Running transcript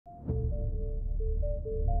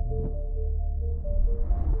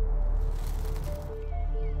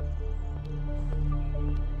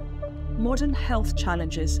Modern health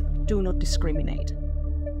challenges do not discriminate.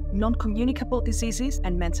 Non-communicable diseases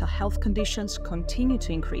and mental health conditions continue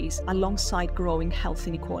to increase alongside growing health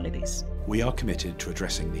inequalities. We are committed to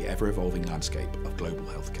addressing the ever-evolving landscape of global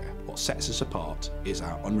healthcare. What sets us apart is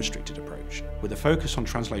our unrestricted approach. With a focus on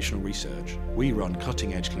translational research, we run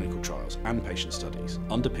cutting-edge clinical trials and patient studies,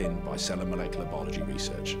 underpinned by cell and molecular biology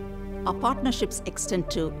research. Our partnerships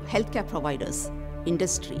extend to healthcare providers,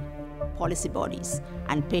 industry, policy bodies,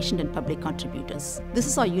 and patient and public contributors. This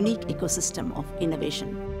is our unique ecosystem of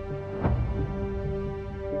innovation.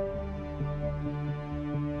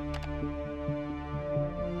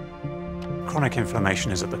 Chronic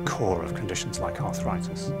inflammation is at the core of conditions like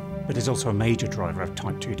arthritis, but is also a major driver of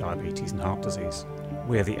type 2 diabetes and heart disease.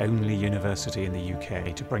 We are the only university in the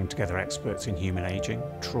UK to bring together experts in human ageing,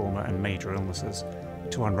 trauma and major illnesses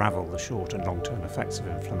to unravel the short and long-term effects of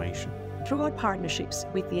inflammation. Through our partnerships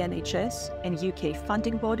with the NHS and UK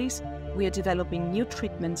funding bodies, we are developing new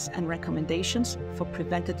treatments and recommendations for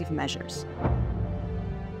preventative measures.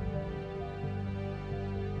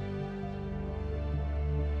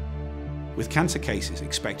 With cancer cases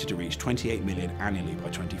expected to reach 28 million annually by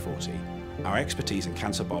 2040, our expertise in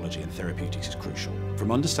cancer biology and therapeutics is crucial.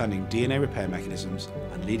 From understanding DNA repair mechanisms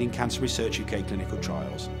and leading Cancer Research UK clinical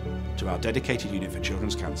trials, to our dedicated unit for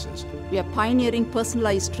children's cancers, we are pioneering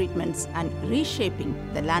personalized treatments and reshaping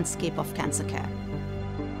the landscape of cancer care.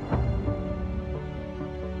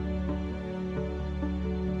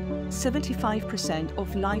 "75%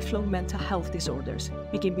 of lifelong mental health disorders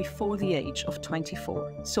begin before the age of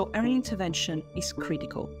 24, so early intervention is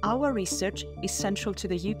critical. Our research is central to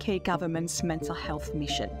the UK government's mental health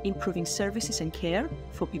mission, improving services and care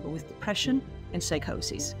for people with depression and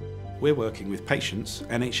psychosis. We're working with patients,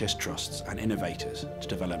 NHS trusts and innovators to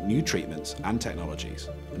develop new treatments and technologies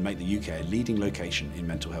and make the UK a leading location in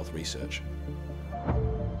mental health research.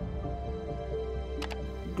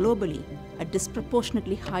 Globally, a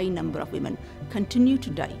disproportionately high number of women continue to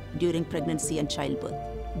die during pregnancy and childbirth.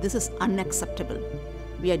 This is unacceptable.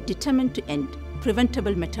 We are determined to end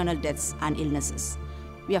preventable maternal deaths and illnesses.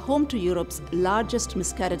 We are home to Europe's largest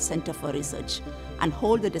miscarriage centre for research and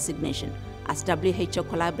hold the designation as WHO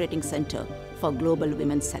Collaborating Centre for Global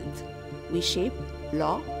Women's Health. We shape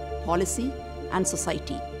law, policy and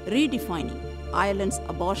society, redefining Ireland's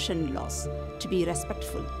abortion laws to be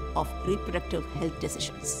respectful of reproductive health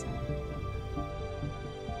decisions.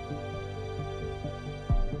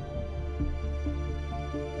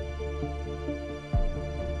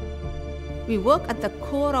 We work at the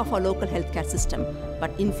core of our local healthcare system,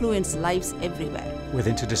 but influence lives everywhere. With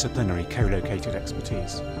interdisciplinary co-located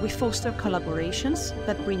expertise, We foster collaborations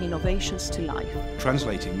that bring innovations to life.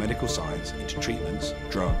 Translating medical science into treatments,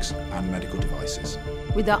 drugs and medical devices.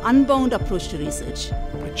 With our unbound approach to research,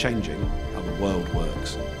 We're changing how the world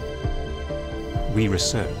works. we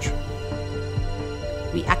research,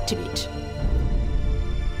 we activate.